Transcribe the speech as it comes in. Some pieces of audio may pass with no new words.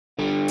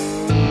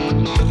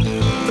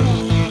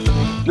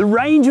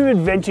range of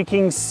Adventure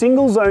King's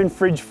single zone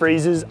fridge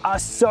freezers are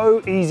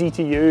so easy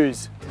to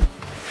use.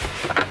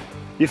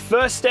 Your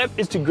first step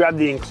is to grab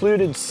the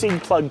included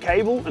SIG plug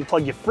cable and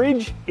plug your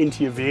fridge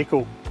into your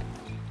vehicle.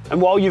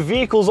 And while your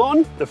vehicle's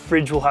on, the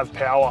fridge will have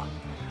power.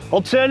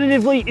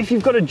 Alternatively, if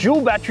you've got a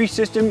dual battery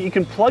system, you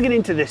can plug it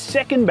into the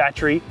second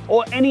battery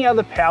or any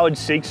other powered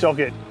SIG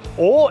socket.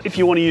 Or if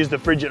you want to use the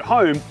fridge at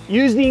home,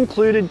 use the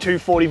included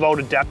 240 volt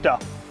adapter.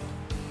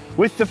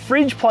 With the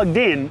fridge plugged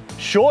in,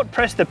 short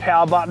press the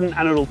power button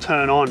and it'll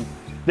turn on.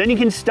 Then you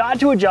can start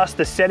to adjust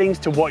the settings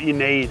to what you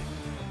need.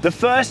 The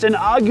first and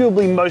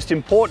arguably most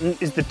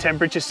important is the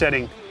temperature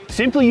setting.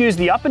 Simply use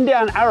the up and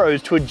down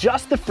arrows to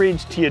adjust the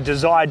fridge to your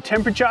desired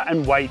temperature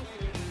and weight.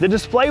 The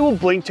display will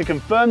blink to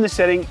confirm the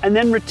setting and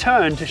then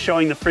return to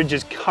showing the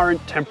fridge's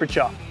current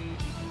temperature.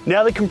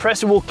 Now the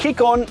compressor will kick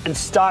on and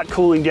start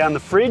cooling down the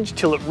fridge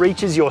till it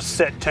reaches your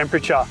set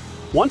temperature.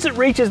 Once it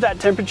reaches that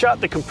temperature,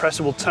 the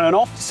compressor will turn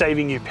off,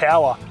 saving you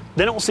power.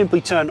 Then it will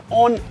simply turn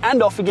on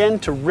and off again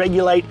to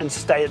regulate and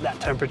stay at that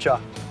temperature.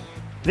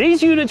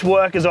 These units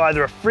work as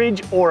either a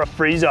fridge or a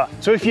freezer,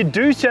 so if you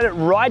do set it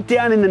right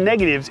down in the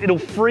negatives, it'll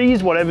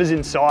freeze whatever's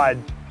inside.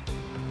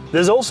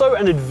 There's also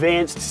an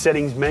advanced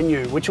settings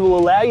menu, which will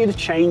allow you to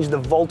change the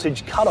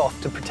voltage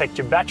cutoff to protect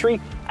your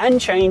battery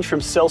and change from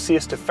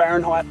Celsius to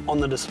Fahrenheit on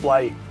the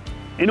display.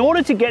 In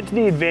order to get to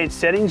the advanced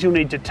settings, you'll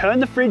need to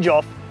turn the fridge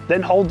off,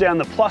 then hold down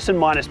the plus and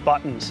minus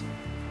buttons.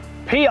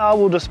 PR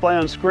will display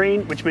on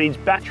screen, which means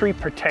battery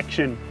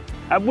protection,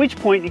 at which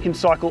point you can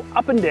cycle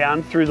up and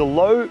down through the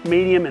low,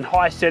 medium and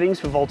high settings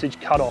for voltage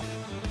cutoff.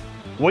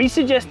 We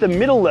suggest the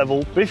middle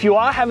level, but if you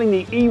are having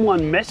the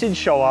E1 message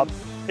show up,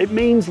 it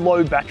means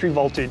low battery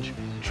voltage.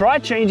 Try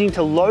changing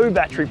to low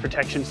battery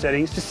protection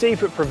settings to see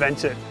if it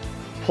prevents it.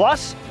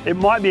 Plus, it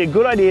might be a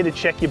good idea to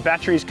check your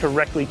battery is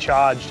correctly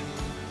charged.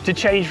 To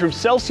change from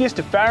Celsius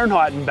to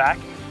Fahrenheit and back,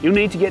 you'll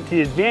need to get to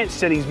the advanced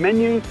settings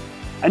menu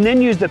and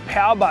then use the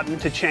power button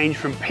to change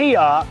from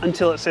PR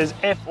until it says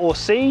F or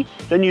C,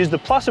 then use the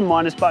plus and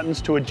minus buttons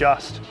to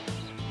adjust.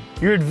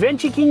 Your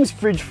Adventure King's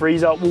fridge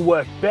freezer will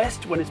work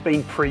best when it's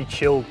been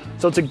pre-chilled,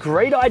 so it's a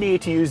great idea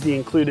to use the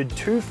included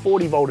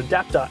 240 volt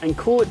adapter and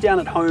cool it down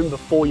at home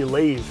before you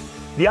leave.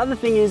 The other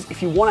thing is,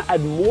 if you want to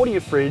add more to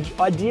your fridge,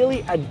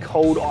 ideally add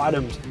cold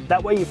items.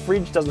 That way your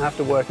fridge doesn't have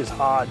to work as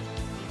hard.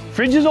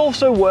 Fridges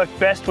also work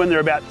best when they're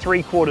about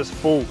 3/4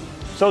 full,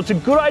 so it's a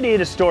good idea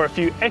to store a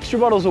few extra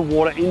bottles of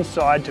water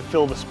inside to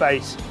fill the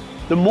space.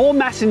 The more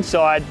mass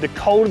inside, the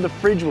colder the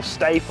fridge will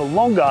stay for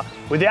longer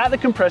without the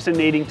compressor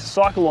needing to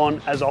cycle on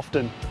as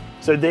often.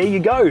 So there you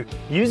go.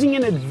 Using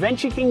an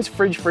Adventure King's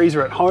fridge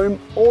freezer at home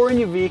or in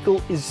your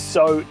vehicle is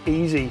so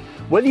easy.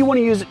 Whether you want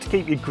to use it to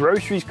keep your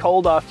groceries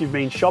cold after you've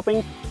been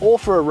shopping or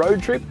for a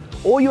road trip,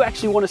 or you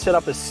actually want to set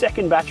up a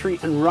second battery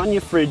and run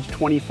your fridge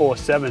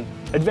 24/7.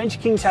 Adventure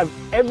Kings have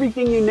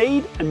everything you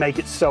need and make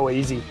it so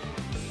easy.